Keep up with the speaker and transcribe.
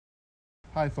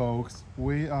Hi folks,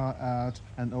 we are at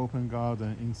an open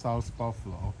garden in South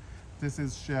Buffalo. This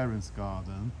is Sharon's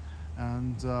garden,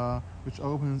 and which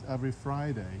opens every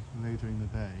Friday later in the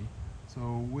day.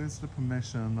 So with the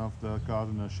permission of the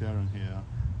gardener Sharon here,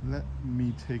 let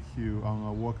me take you on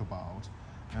a walkabout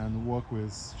and walk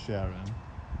with Sharon.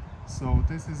 So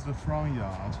this is the front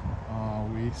yard.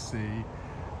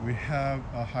 We have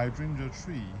a hydrangea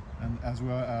tree and as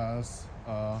well as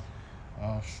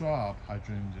shrub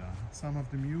hydrangea, some of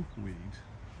the milkweed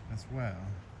as well.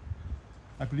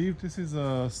 I believe this is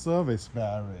a service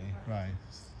berry, right?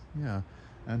 Yeah,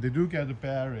 and they do get the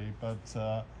berry, but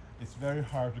it's very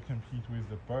hard to compete with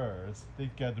the birds. They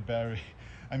get the berry.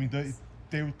 I mean,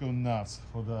 they would go nuts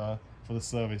for the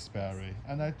service berry.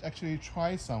 And I actually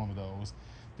tried some of those.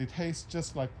 They taste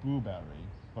just like blueberry,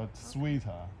 but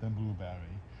sweeter than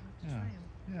blueberry. Yeah,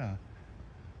 yeah.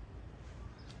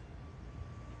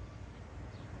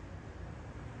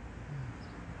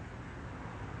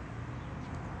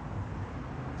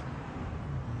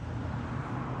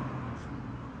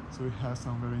 So we have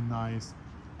some very nice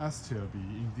STLB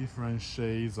in different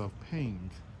shades of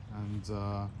pink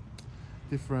and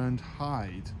different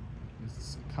height.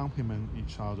 It's complement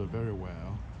each other very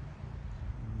well.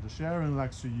 And Sharon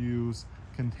likes to use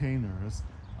containers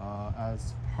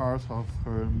as part of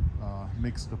her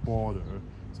mixed border.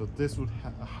 So this would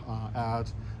add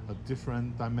a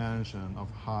different dimension of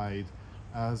height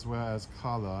as well as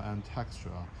color and texture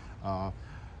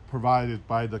provided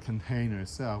by the container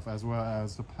itself as well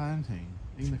as the planting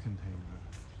in the container.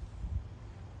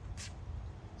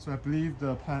 So I believe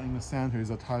the plant in the center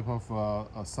is a type of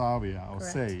a salvia or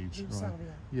Correct. sage, Deep right?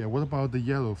 salvia. Yeah, what about the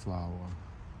yellow flower?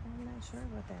 I'm not sure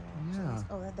what that actually is.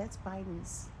 Oh, that's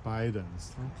Biden's.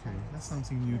 Biden's. Okay, that's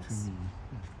something new to Yes. me.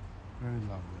 Yeah, very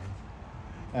lovely.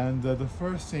 And the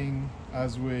first thing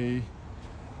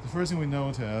we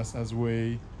notice as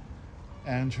we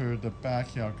enter the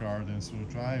backyard garden through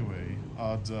the driveway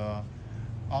are the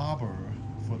arbor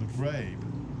for the grape,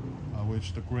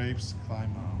 which the grapes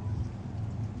climb on.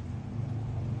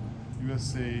 You will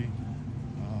see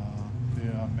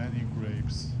there are many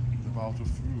grapes about to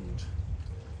fruit.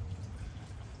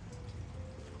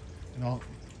 You know,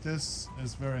 this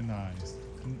is very nice.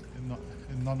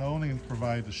 It not only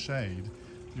provides the shade,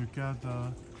 you get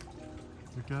the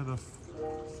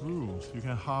fruit. You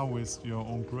can harvest your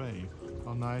own grape.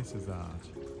 How nice is that?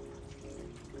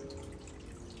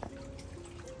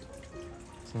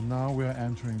 So now we are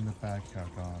entering the backyard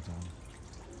garden.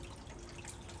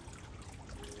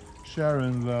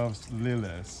 Sharon loves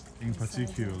lilies in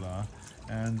particular,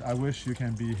 and I wish you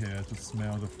can be here to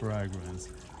smell the fragrance.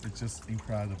 It's just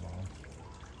incredible.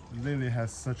 Lily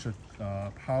has such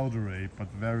a powdery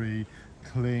but very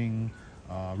clean,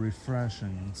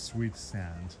 refreshing, sweet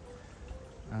scent.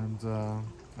 And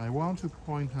I want to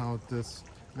point out this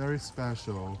very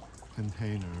special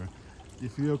container.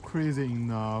 If you're crazy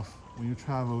enough, when you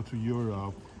travel to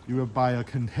Europe, you will buy a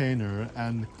container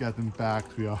and get them back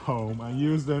to your home and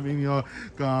use them in your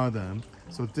garden.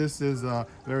 So this is a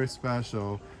very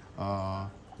special,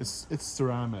 it's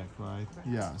ceramic, right?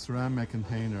 Yeah, ceramic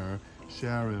container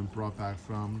Sharon brought back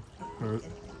from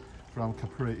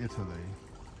Capri, Italy.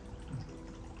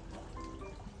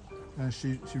 And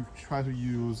she tried to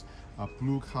use a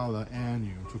blue color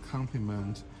annual to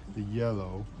complement the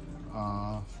yellow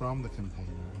from the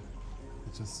container.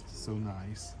 It's just so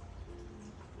nice.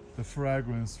 The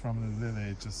fragrance from the lily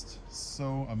is just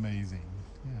so amazing.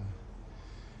 Yeah.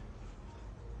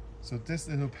 So this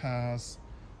little path,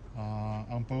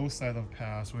 on both sides of the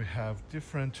path, we have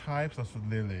different types of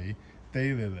lily,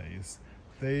 daylilies.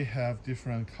 They have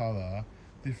different color,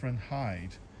 different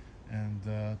height, and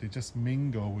they just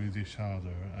mingle with each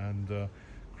other and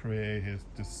create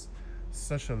this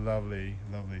such a lovely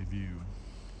view.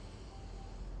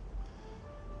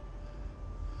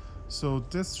 So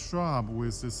this shrub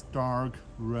with this dark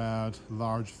red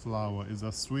large flower is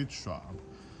a sweet shrub,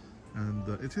 and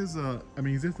it is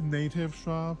is it a native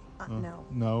shrub? No.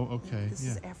 No, okay. This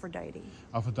is Aphrodite.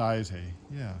 Aphrodite,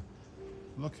 yeah.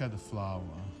 Look at the flower.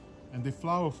 And they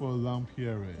flower for a long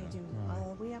period. They do, right?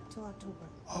 all the way up till October.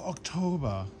 Oh,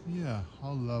 October, yeah,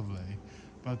 how lovely.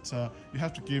 But you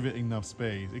have to give it enough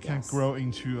space. It can grow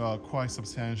into a quite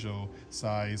substantial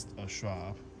sized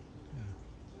shrub.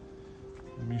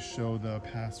 Let me show the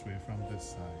pathway from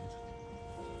this side.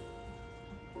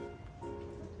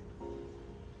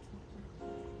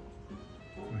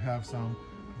 We have some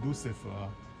Lucifer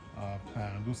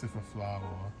plant, Lucifer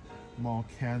flower,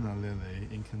 Montana lily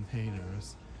in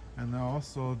containers, and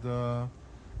also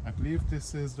I believe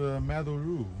this is the meadow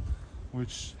rue,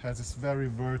 which has this very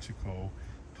vertical,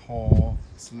 tall,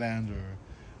 slender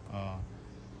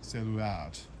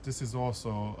silhouette. This is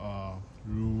also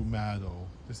Rue Meadow.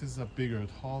 This is a bigger,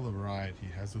 taller variety.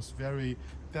 Has those very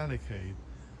delicate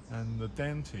and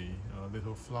dainty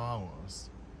little flowers.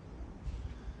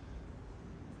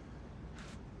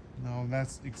 Now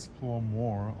let's explore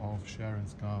more of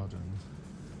Sharon's garden.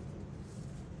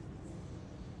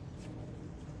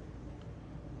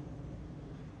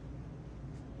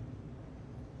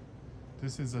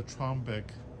 This is a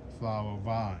trombic flower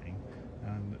vine,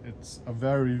 and it's a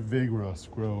very vigorous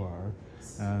grower.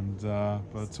 And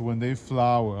but when they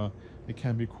flower, it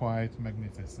can be quite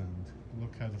magnificent.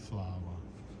 Look at the flower.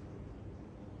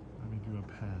 Let me do a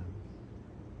pan.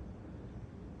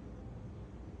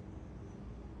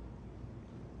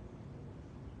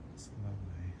 It's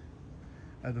lovely.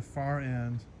 At the far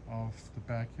end of the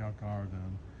backyard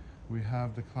garden, we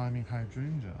have the climbing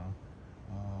hydrangea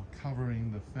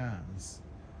covering the fence.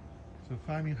 So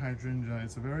climbing hydrangea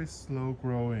is a very slow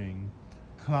growing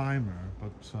climber,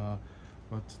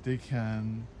 but they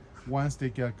can, once they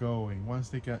get going, once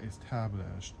they get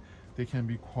established, they can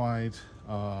be quite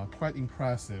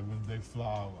impressive when they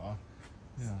flower.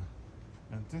 Yeah,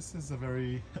 and this is a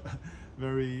very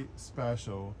very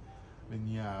special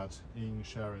vignette in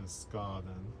Sharon's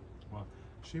garden. Well,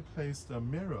 she placed a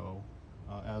mirror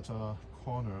at a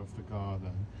corner of the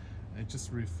garden. It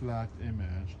just reflects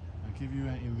image and give you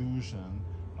an illusion.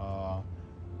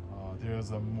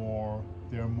 There's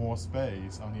more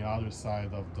space on the other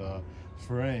side of the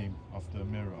frame of the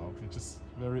mirror. It's just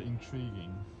very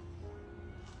intriguing.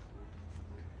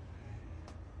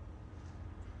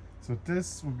 So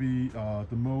this will be the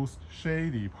most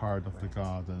shady part of the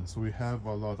garden. So we have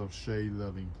a lot of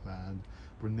shade-loving plant,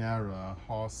 Brunera,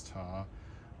 hosta,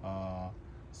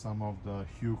 some of the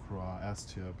Heuchera,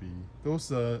 STLB.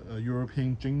 Those are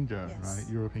European ginger, Yes.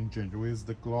 right? European ginger with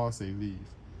the glossy leaf.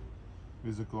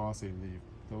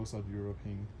 Those are the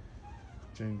European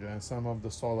ginger, and some of the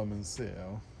Solomon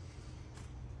seal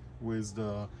with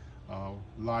the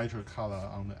lighter color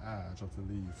on the edge of the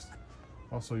leaves.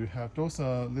 Also, you have those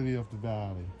are lily of the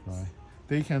valley, right?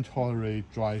 They can tolerate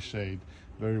dry shade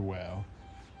very well.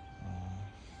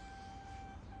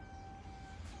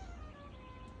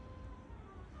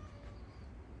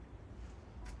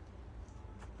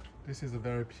 This is a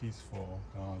very peaceful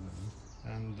garden,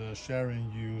 and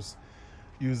Sharon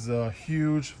use a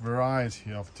huge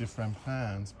variety of different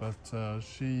plants, but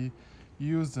she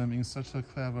used them in such a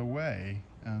clever way,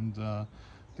 and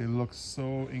they look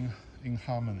so in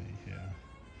harmony here.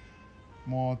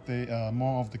 More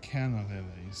of the canna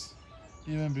lilies.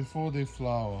 Even before they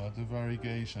flower, the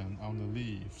variegation on the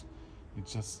leaves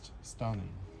is just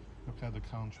stunning. Look at the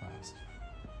contrast.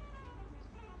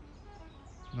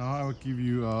 Now I will give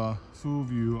you a full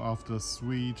view of the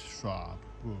sweet shrub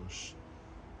bush.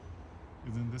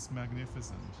 Isn't this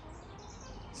magnificent?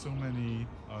 So many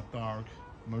dark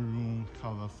maroon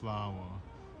color flower.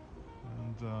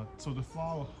 And so the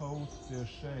flower holds their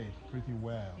shade pretty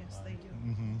well. Yes, right? they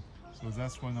do. Mm-hmm. So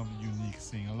that's one of the unique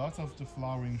things. A lot of the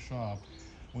flowering shrub,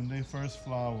 when they first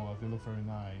flower, they look very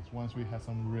nice. Once we have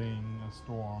some rain, a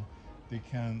storm, they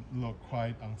can look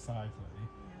quite unsightly.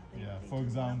 Yeah, for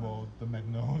example, the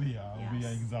magnolia would be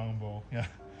an example. Yeah,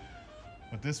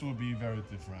 but this will be very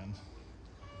different.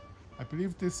 I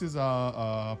believe this is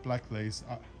a black lace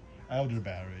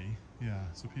elderberry. Yeah,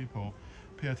 so people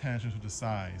pay attention to the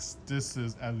size. This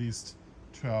is at least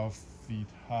 12 feet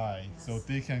high, so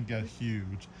they can get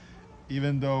huge.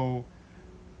 Even though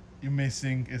you may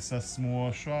think it's a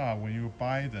small shrub when you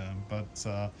buy them,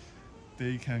 but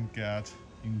they can get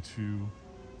into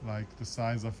like the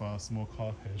size of a small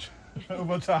cottage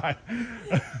over time.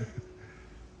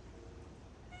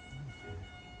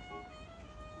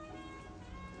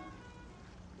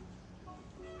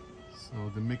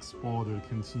 So the mixed border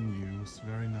continues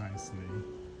very nicely.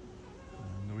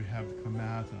 And we have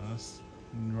clematis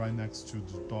right next to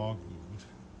the dogwood.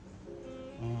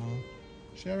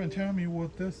 Sharon, tell me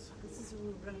what this. This is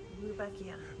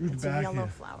Rudbeckia. Rudbeckia. It's a yellow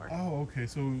flower. Oh, okay.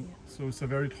 So it's a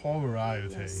very tall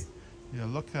variety. Yes. Yeah,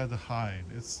 look at the height.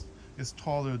 It's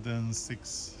taller than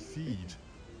 6 feet.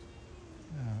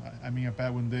 Yeah, I mean, I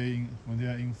bet when they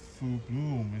are in full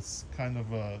bloom, it's kind of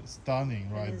stunning,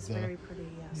 right? It is very pretty,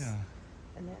 yes. Yeah.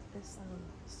 And that is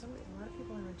so a lot of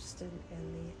people are interested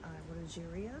in the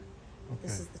rhodogeria. Okay.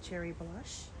 This is the cherry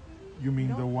blush. You mean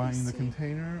You the don't one really in the see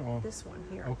container, or this one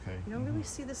here? Okay. You don't really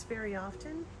see this very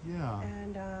often. Yeah.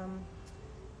 And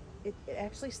it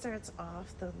actually starts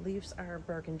off, the leaves are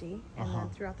burgundy, and then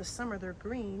throughout the summer they're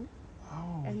green,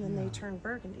 and then they turn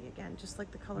burgundy again, just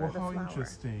like the color of the flower. How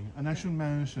interesting. And I should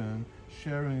mention,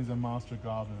 Sharon is a master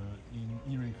gardener in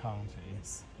Erie County.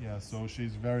 Yes. Yeah, so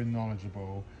she's very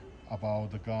knowledgeable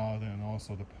about the garden and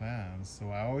also the plants.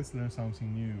 So I always learn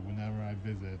something new whenever I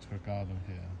visit her garden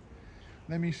here.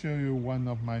 Let me show you one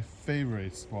of my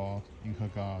favorite spots in her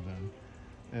garden.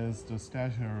 Is the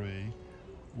statuary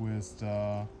with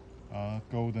the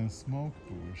golden smoke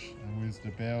bush and with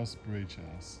the bell's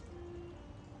breeches.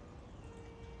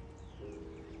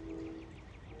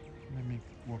 Let me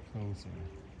walk closer.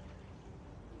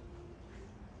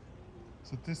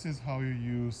 So this is how you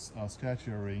use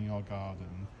statuary in your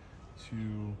garden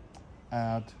to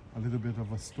add a little bit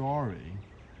of a story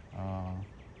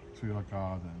to your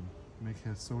garden, make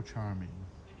it so charming.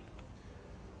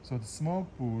 So the smoke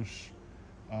bush,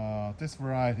 this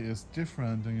variety is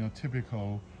different than your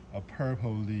typical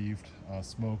purple-leaved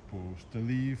smoke bush. The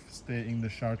leaves stay in the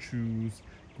chartreuse,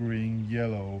 green,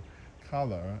 yellow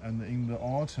color, and in the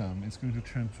autumn it's going to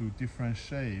turn to different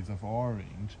shades of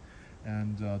orange.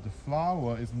 And the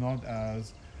flower is not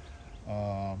as,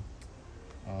 how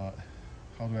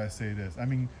do I say this? I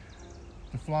mean,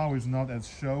 the flower is not as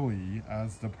showy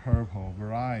as the purple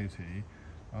variety,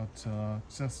 but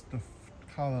just the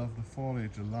color of the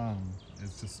foliage alone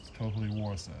is just totally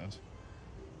worth it.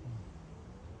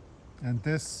 And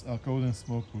this golden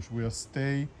smoke bush will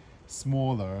stay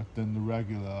smaller than the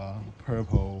regular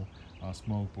purple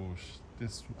smoke bush.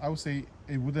 This, I would say,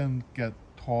 it wouldn't get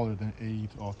taller than 8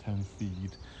 or 10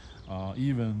 feet,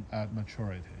 even at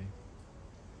maturity.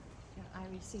 Yeah, I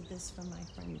received this from my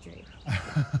friend Jay.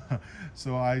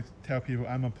 So I tell people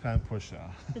I'm a plant pusher.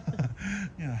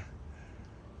 Yeah.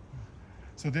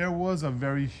 So there was a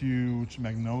very huge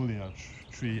magnolia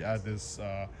tree at this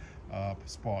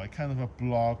spot. It kind of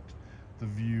blocked the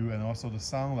view and also the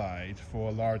sunlight for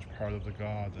a large part of the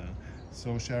garden.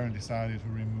 So Sharon decided to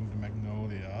remove the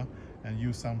magnolia and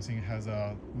use something that has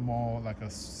a more like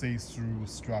a see-through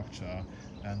structure,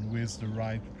 and with the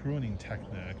right pruning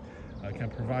technique can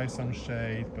provide some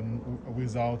shade but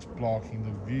without blocking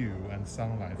the view and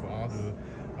sunlight for other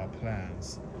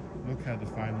plants. Look at the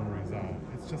final result.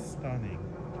 It's just stunning.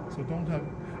 So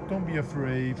don't be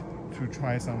afraid to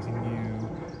try something new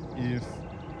if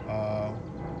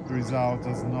the result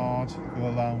does not go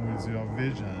along with your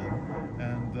vision,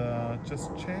 and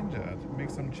just change it. Make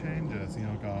some changes in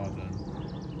your garden.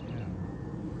 Yeah.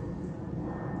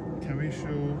 Can we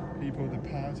show people the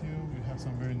patio? We have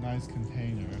some very nice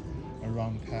container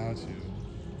around the patio.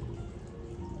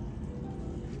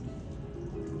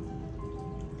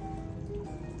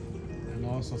 And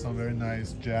also some very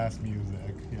nice jazz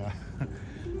music. Yeah.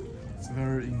 It's a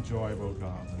very enjoyable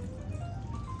garden.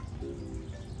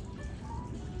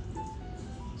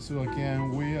 So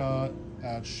again, we are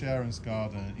at Sharon's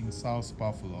Garden in South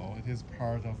Buffalo. It is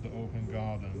part of the Open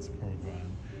Gardens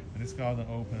program. And this garden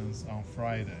opens on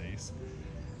Fridays.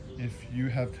 If you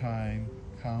have time,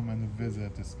 come and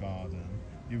visit this garden.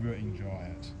 You will enjoy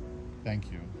it.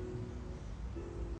 Thank you.